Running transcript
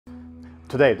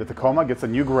Today, the Tacoma gets a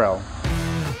new grille.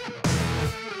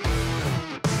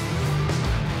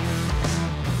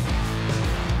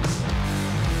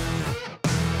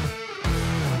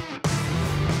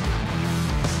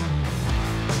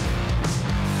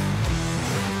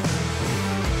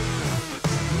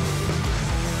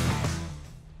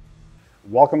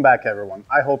 Welcome back, everyone.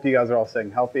 I hope you guys are all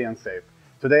staying healthy and safe.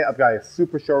 Today I've got a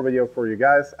super short video for you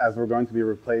guys as we're going to be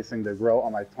replacing the grille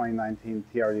on my 2019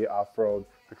 TRD off-road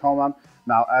Tacoma.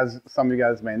 Now, as some of you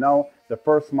guys may know, the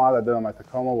first mod I did on my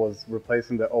Tacoma was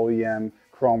replacing the OEM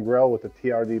chrome grille with the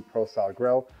TRD Pro Style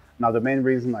grille. Now, the main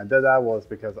reason I did that was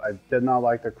because I did not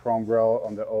like the chrome grille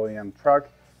on the OEM truck,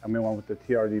 and we went with the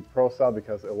TRD Pro Style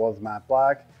because it was matte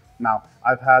black. Now,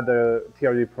 I've had the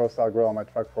TRD Pro Style grille on my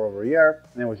truck for over a year,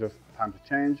 and it was just time to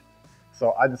change.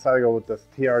 So I decided to go with this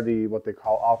TRD, what they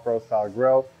call off-road style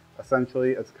grille.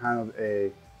 Essentially, it's kind of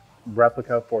a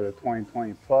replica for the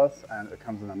 2020 Plus, and it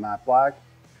comes in a matte black.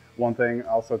 One thing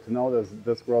also to note is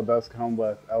this grille does come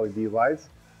with LED lights.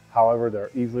 However, they're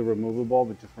easily removable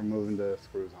with just removing the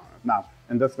screws on it. Now,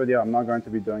 in this video, I'm not going to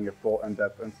be doing a full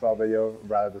in-depth install video.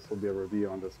 Rather, this will be a review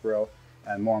on this grille,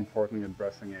 and more importantly,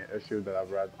 addressing an issue that I've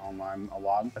read online a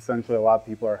lot. Essentially, a lot of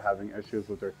people are having issues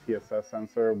with their TSS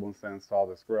sensor once they install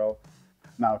this grille.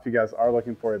 Now, if you guys are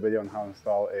looking for a video on how to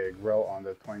install a grille on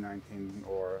the 2019,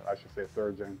 or I should say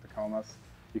 3rd gen Tacomas,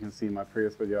 you can see my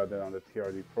previous video I did on the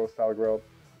TRD Pro Style grille.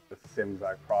 It's the same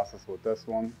exact process with this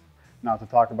one. Now, to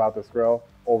talk about this grille,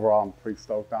 overall I'm pretty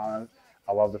stoked on it.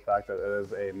 I love the fact that it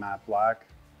is a matte black.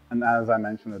 And as I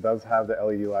mentioned, it does have the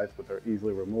LED lights, but they're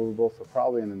easily removable. So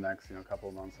probably in the next couple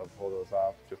of months, I'll pull those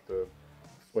off just to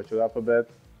switch it up a bit.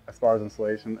 As far as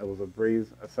installation, it was a breeze.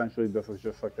 Essentially, this is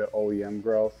just like the OEM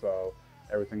grille, so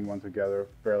everything went together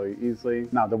fairly easily.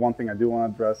 Now, the one thing I do want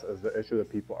to address is the issue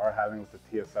that people are having with the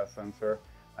TSS sensor,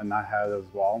 and I had it as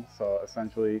well. So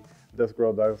essentially, this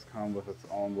grille does come with its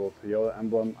own little Toyota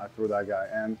emblem. I threw that guy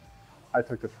in. I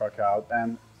took the truck out,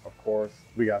 and of course,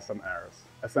 we got some errors.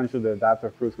 Essentially, the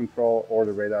adaptive cruise control or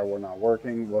the radar were not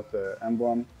working with the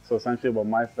emblem. So essentially what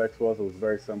my fix was, it was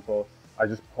very simple. I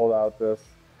just pulled out this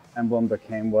emblem that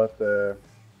came with the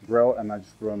grille, and I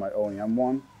just threw in my OEM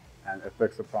one, and it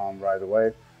fixed the problem right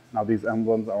away. Now, these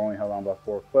emblems are only held on by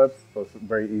 4 clips, so it's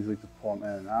very easy to pull them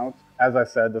in and out. As I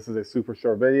said, this is a super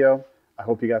short video. I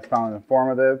hope you guys found it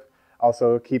informative.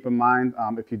 Also, keep in mind,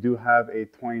 if you do have a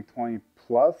 2020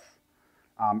 Plus,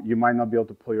 you might not be able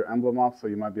to pull your emblem off, so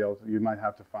you might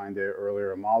have to find an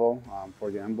earlier model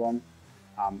for the emblem.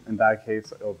 In that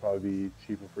case, it'll probably be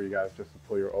cheaper for you guys just to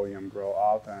pull your OEM grille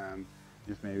off and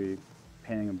just maybe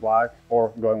painting in black or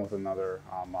going with another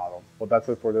model. Well, that's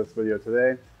it for this video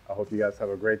today. I hope you guys have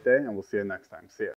a great day, and we'll see you next time. See ya.